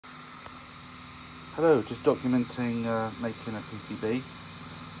Hello, just documenting making a PCB.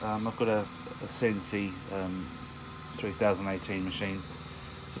 I've got a CNC 3018 machine.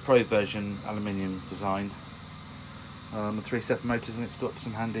 It's a Pro version aluminium design with 3 separate motors, and it's got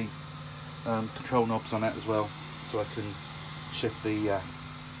some handy control knobs on it as well, so I can shift the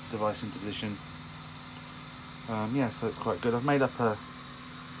device into position. Yeah, so it's quite good. I've made up a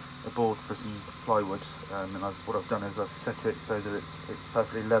board for some plywood, and what I've done is I've set it so that it's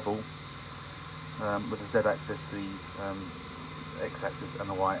perfectly level. With the Z-axis, the X-axis and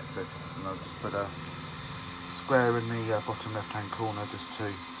the Y-axis, and I'll just put a square in the bottom left-hand corner just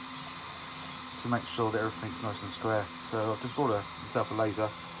to make sure that everything's nice and square. So I've just bought myself a laser.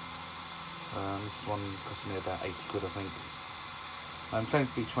 This one cost me about 80 quid, I think. Claims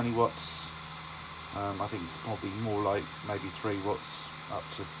to be 20 watts. I think it's probably more like maybe 3 watts up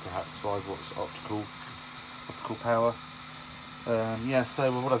to perhaps 5 watts optical power. Yeah,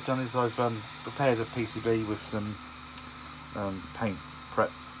 so what I've done is I've prepared a PCB with some paint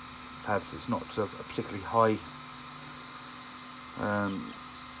prep pads. It's not a particularly high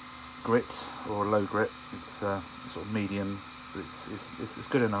grit or low grit. It's sort of medium, but it's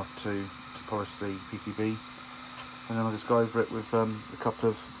good enough to polish the PCB. And then I'll just go over it with a couple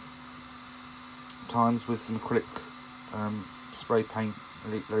of times with some acrylic spray paint,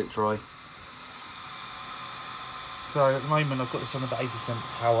 let it dry. So at the moment I've got this on about 80%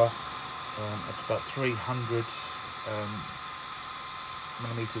 power at about 300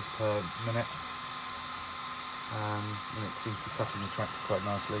 millimeters per minute, and it seems to be cutting the track quite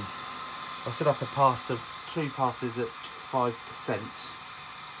nicely. I've set up a pass of 2 passes at 5%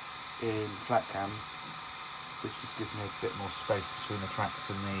 in FlatCAM, which just gives me a bit more space between the tracks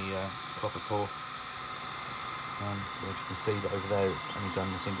and the copper core. As you can see that over there it's only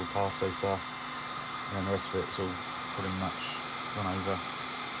done a single pass so far, and then the rest of it's all pretty much gone over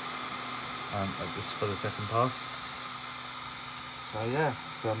this for the second pass. So yeah,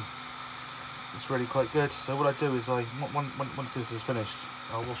 it's really quite good. So what I do is once this is finished,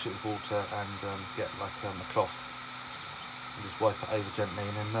 I'll wash it with water and get like a cloth and just wipe it over gently,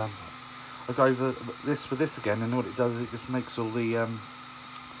 and then I go over this with this again, and what it does is it just makes all the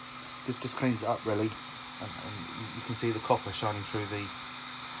just cleans it up really, and you can see the copper shining through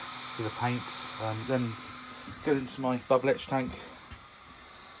the paint. Then goes into my bubble etch tank,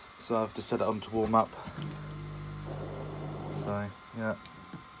 so I've just set it on to warm up. So yeah,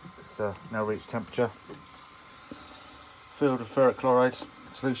 it's now reached temperature. Filled with ferric chloride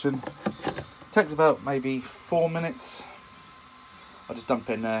solution. Takes about maybe 4 minutes. I just dump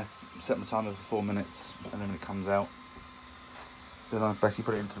it in there, set my timer for 4 minutes, and then when it comes out, then I basically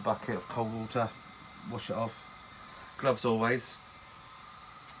put it into the bucket of cold water, wash it off, gloves always.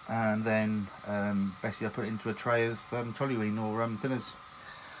 And then basically I put it into a tray of toluene or thinners,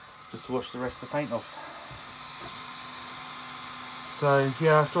 just to wash the rest of the paint off. So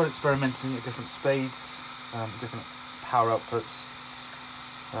yeah, I've tried experimenting at different speeds, different power outputs.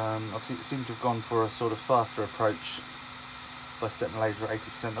 Obviously it seemed to have gone for a sort of faster approach by setting the laser at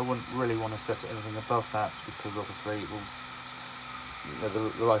 80%. I wouldn't really want to set it anything above that, because obviously it will,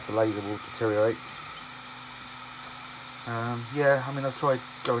 the life of the laser will deteriorate. Yeah, I mean I've tried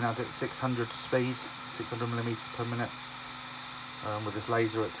going out at 600 speed, 600 millimeters per minute with this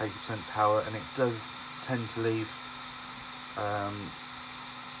laser at 80% power, and it does tend to leave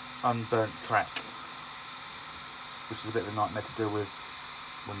unburnt track, which is a bit of a nightmare to deal with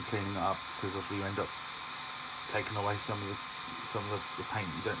when cleaning it up, because obviously you end up taking away some of the paint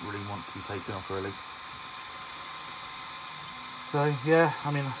you don't really want to be taken off really. So yeah,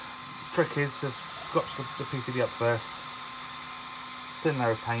 I mean the trick is just scotch the PCB up first, thin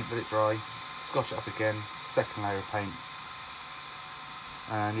layer of paint, let it dry, scotch it up again, second layer of paint,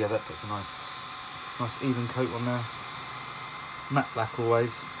 and yeah, that puts a nice even coat on there. Matte black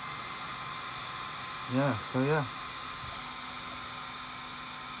always. Yeah, so yeah,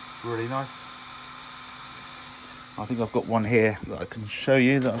 really nice. I think I've got one here that I can show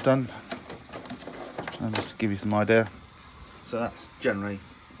you that I've done, and just to give you some idea. So that's generally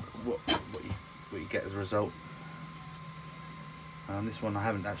what you get as a result. This one I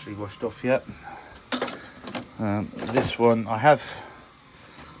haven't actually washed off yet. This one I have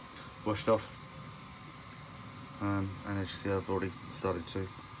washed off, and as you see I've already started to.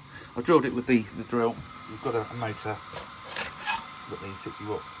 I've drilled it with the drill. We've got a motor, got the 60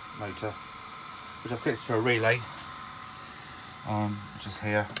 watt motor, which I've connected to a relay, which is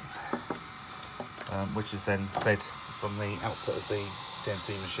here, which is then fed from the output of the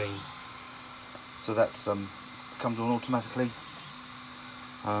CNC machine. So that comes on automatically.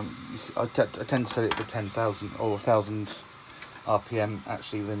 I tend to set it for 10,000 or 1,000 RPM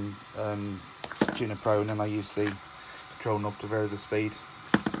actually, then tuner pro, and then I use the control knob to vary the speed.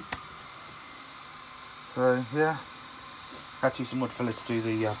 So yeah, had to use some wood filler to do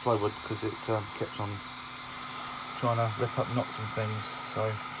the plywood because it kept on trying to rip up knots and things.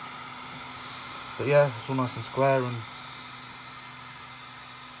 So, but yeah, it's all nice and square and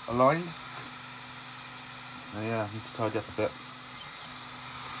aligned. So yeah, I need to tidy up a bit.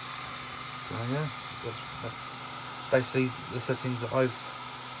 So yeah, that's basically the settings that I've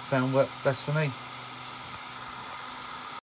found work best for me.